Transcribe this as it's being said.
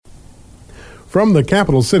From the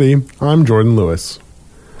capital city, I'm Jordan Lewis.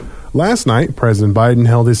 Last night, President Biden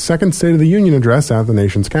held his second State of the Union address at the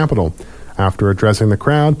nation's capital. After addressing the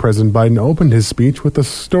crowd, President Biden opened his speech with the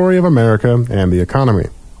story of America and the economy.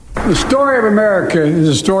 The story of America is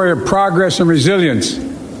a story of progress and resilience,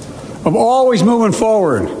 of always moving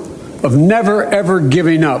forward, of never, ever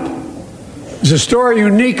giving up. It's a story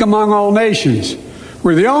unique among all nations.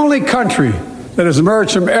 We're the only country that has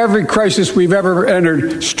emerged from every crisis we've ever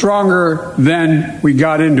entered stronger than we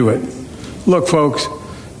got into it. Look, folks,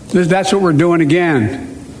 that's what we're doing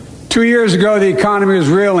again. 2 years ago, the economy was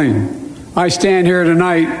reeling. I stand here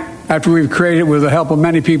tonight after we've created, with the help of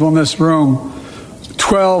many people in this room,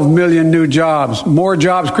 12 million new jobs. More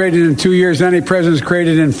jobs created in 2 years than any president's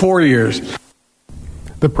created in 4 years.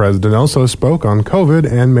 The president also spoke on COVID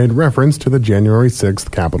and made reference to the January 6th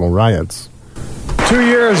Capitol riots. 2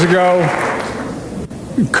 years ago,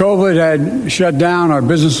 COVID had shut down, our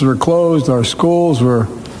businesses were closed, our schools were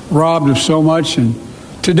robbed of so much, and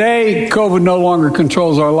today, COVID no longer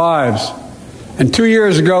controls our lives. And 2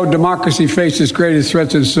 years ago, democracy faced its greatest threat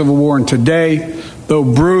to the Civil War, and today, though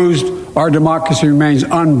bruised, our democracy remains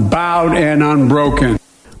unbowed and unbroken.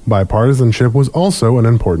 Bipartisanship was also an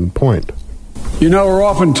important point. You know, we're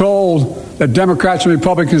often told that Democrats and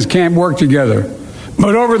Republicans can't work together.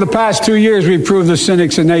 But over the past 2 years, we've proved the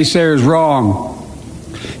cynics and naysayers wrong.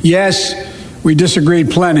 Yes, we disagreed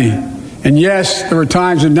plenty. And yes, there were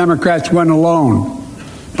times when Democrats went alone.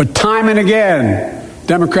 But time and again,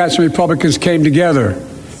 Democrats and Republicans came together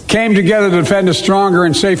to defend a stronger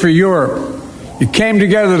and safer Europe. It came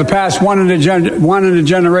together to pass once in a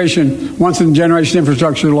generation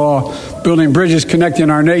infrastructure law, building bridges connecting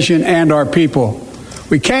our nation and our people.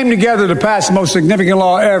 We came together to pass the most significant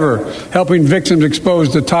law ever, helping victims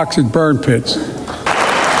exposed to toxic burn pits.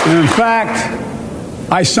 And in fact,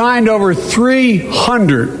 I signed over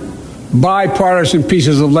 300 bipartisan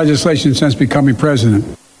pieces of legislation since becoming president.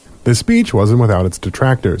 The speech wasn't without its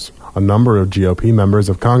detractors. A number of GOP members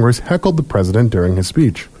of Congress heckled the president during his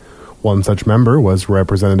speech. One such member was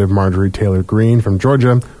Representative Marjorie Taylor Greene from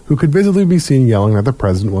Georgia, who could visibly be seen yelling that the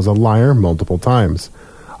president was a liar multiple times.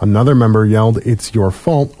 Another member yelled, "It's your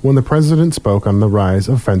fault," when the president spoke on the rise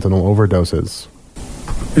of fentanyl overdoses.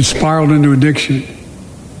 It spiraled into addiction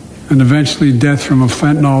and eventually death from a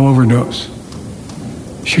fentanyl overdose.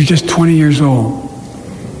 She was just 20 years old.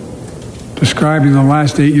 Describing the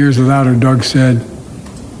last 8 years without her, Doug said,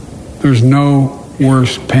 "There's no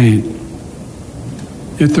worse pain."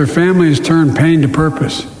 Yet their family has turned pain to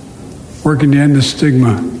purpose, working to end the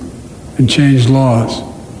stigma and change laws.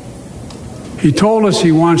 He told us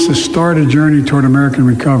he wants to start a journey toward American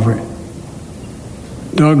recovery.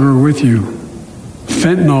 Doug, we're with you.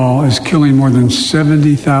 Fentanyl is killing more than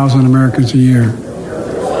 70,000 Americans a year.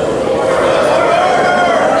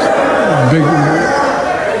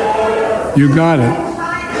 You got it.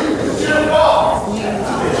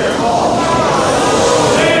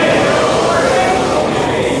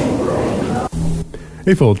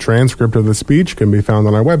 A full transcript of the speech can be found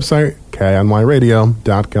on our website,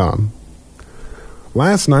 KNYradio.com.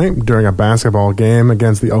 Last night, during a basketball game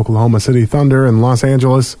against the Oklahoma City Thunder in Los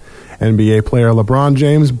Angeles, NBA player LeBron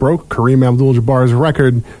James broke Kareem Abdul-Jabbar's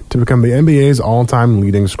record to become the NBA's all-time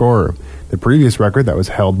leading scorer. The previous record that was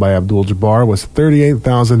held by Abdul-Jabbar was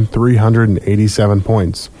 38,387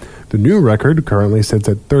 points. The new record currently sits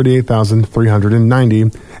at 38,390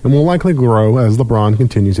 and will likely grow as LeBron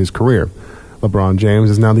continues his career. LeBron James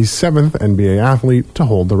is now the seventh NBA athlete to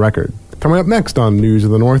hold the record. Coming up next on News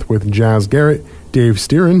of the North with Jazz Garrett, Dave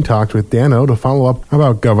Stieren talked with Dano to follow up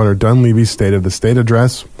about Governor Dunleavy's State of the State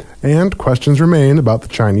address, and questions remain about the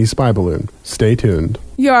Chinese spy balloon. Stay tuned.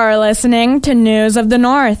 You're listening to News of the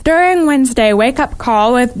North. During Wednesday wake-up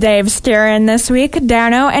call with Dave Stieren this week,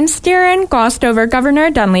 Dano and Stieren glossed over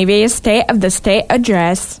Governor Dunleavy's State of the State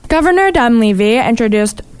address. Governor Dunleavy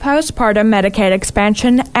introduced postpartum Medicaid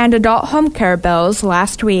expansion and adult home care bills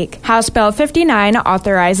last week. House Bill 59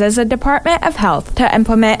 authorizes the Department of Health to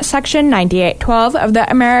implement Section 9812 of the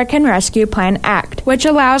American Rescue Plan Act, which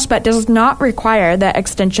allows but does not require the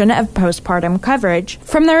extension of postpartum coverage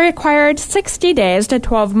from the required 60 days to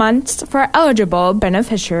 12 months for eligible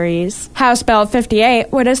beneficiaries. House Bill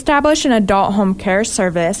 58 would establish an adult home care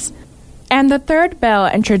service. And the third bill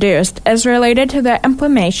introduced is related to the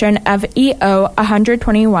implementation of EO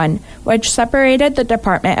 121, which separated the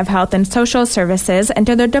Department of Health and Social Services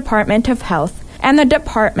into the Department of Health and the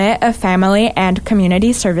Department of Family and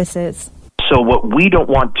Community Services. so what we don't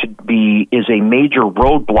want to be is a major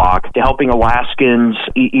roadblock to helping Alaskans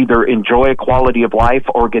either enjoy a quality of life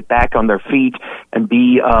or get back on their feet and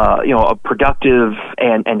be a productive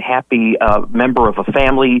and happy member of a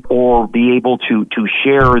family, or be able to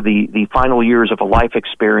share the final years of a life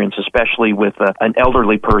experience, especially with an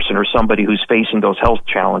elderly person or somebody who's facing those health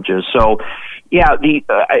challenges. So, yeah,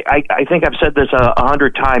 I think I've said this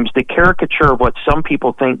 100 times. The caricature of what some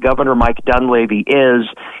people think Governor Mike Dunleavy is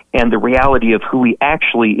and the reality of who he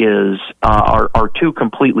actually is are two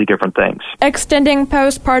completely different things. Extending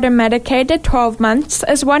postpartum Medicaid to 12 months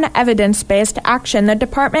is one evidence-based action the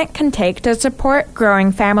department can take to support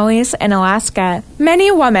growing families in Alaska.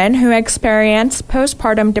 Many women who experience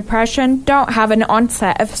postpartum depression don't have an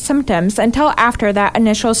onset of symptoms until after that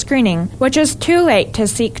initial screening, which is too late to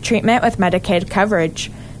seek treatment with Medicaid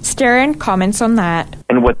coverage. Stieren comments on that.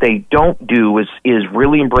 And what they don't do is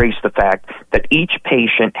really embrace the fact that each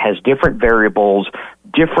patient has different variables,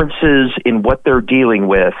 differences in what they're dealing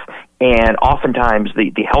with, and oftentimes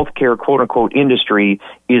the healthcare quote-unquote industry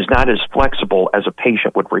is not as flexible as a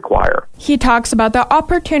patient would require. He talks about the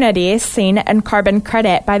opportunities seen in carbon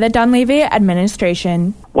credit by the Dunleavy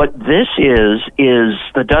administration. What this is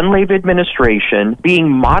the Dunleavy administration being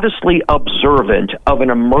modestly observant of an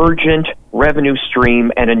emergent revenue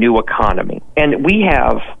stream and a new economy. And we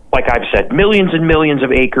have, like I've said, millions and millions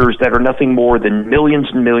of acres that are nothing more than millions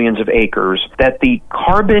and millions of acres that the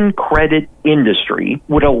carbon credit industry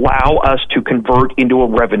would allow us to convert into a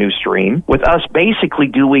revenue stream, with us basically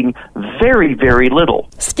doing very, very little.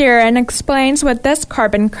 Stieren explains what this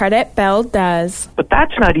carbon credit bill does. But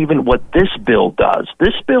that's not even what this bill does.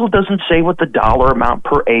 This bill doesn't say what the dollar amount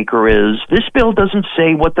per acre is. This bill doesn't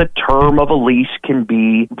say what the term of a lease can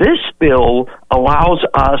be. This bill allows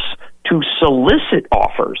us to solicit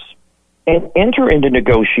offers and enter into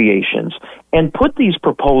negotiations and put these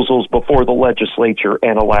proposals before the legislature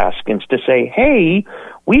and Alaskans to say, hey,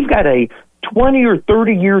 we've got a 20 or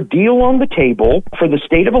 30-year deal on the table for the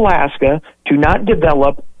state of Alaska to not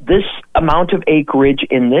develop this amount of acreage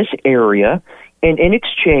in this area. And in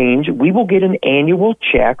exchange, we will get an annual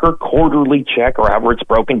check or quarterly check, or however it's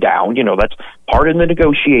broken down. That's part of the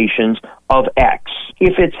negotiations of X.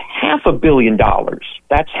 If it's $500 million,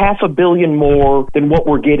 that's $500 million more than what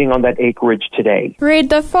we're getting on that acreage today. Read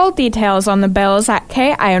the full details on the bills at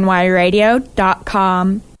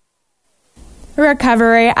kinyradio.com.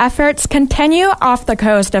 Recovery efforts continue off the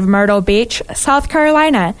coast of Myrtle Beach, South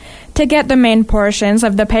Carolina, to get the main portions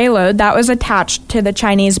of the payload that was attached to the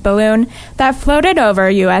Chinese balloon that floated over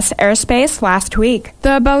U.S. airspace last week.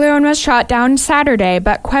 The balloon was shot down Saturday,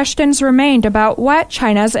 but questions remained about what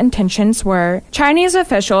China's intentions were. Chinese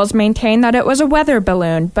officials maintain that it was a weather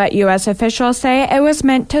balloon, but U.S. officials say it was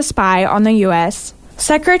meant to spy on the U.S.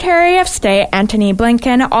 Secretary of State Antony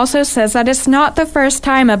Blinken also says that it's not the first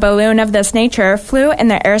time a balloon of this nature flew in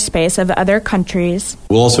the airspace of other countries.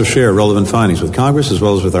 We'll also share relevant findings with Congress as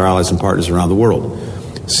well as with our allies and partners around the world.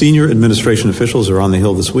 Senior administration officials are on the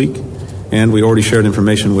Hill this week, and we already shared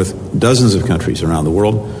information with dozens of countries around the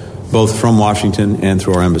world, both from Washington and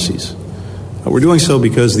through our embassies. We're doing so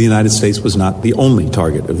because the United States was not the only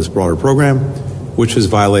target of this broader program, which has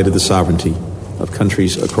violated the sovereignty of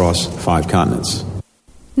countries across 5 continents.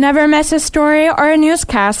 Never miss a story or a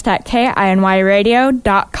newscast at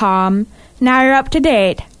kinyradio.com. Now you're up to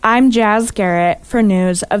date. I'm Jazz Garrett for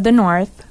News of the North.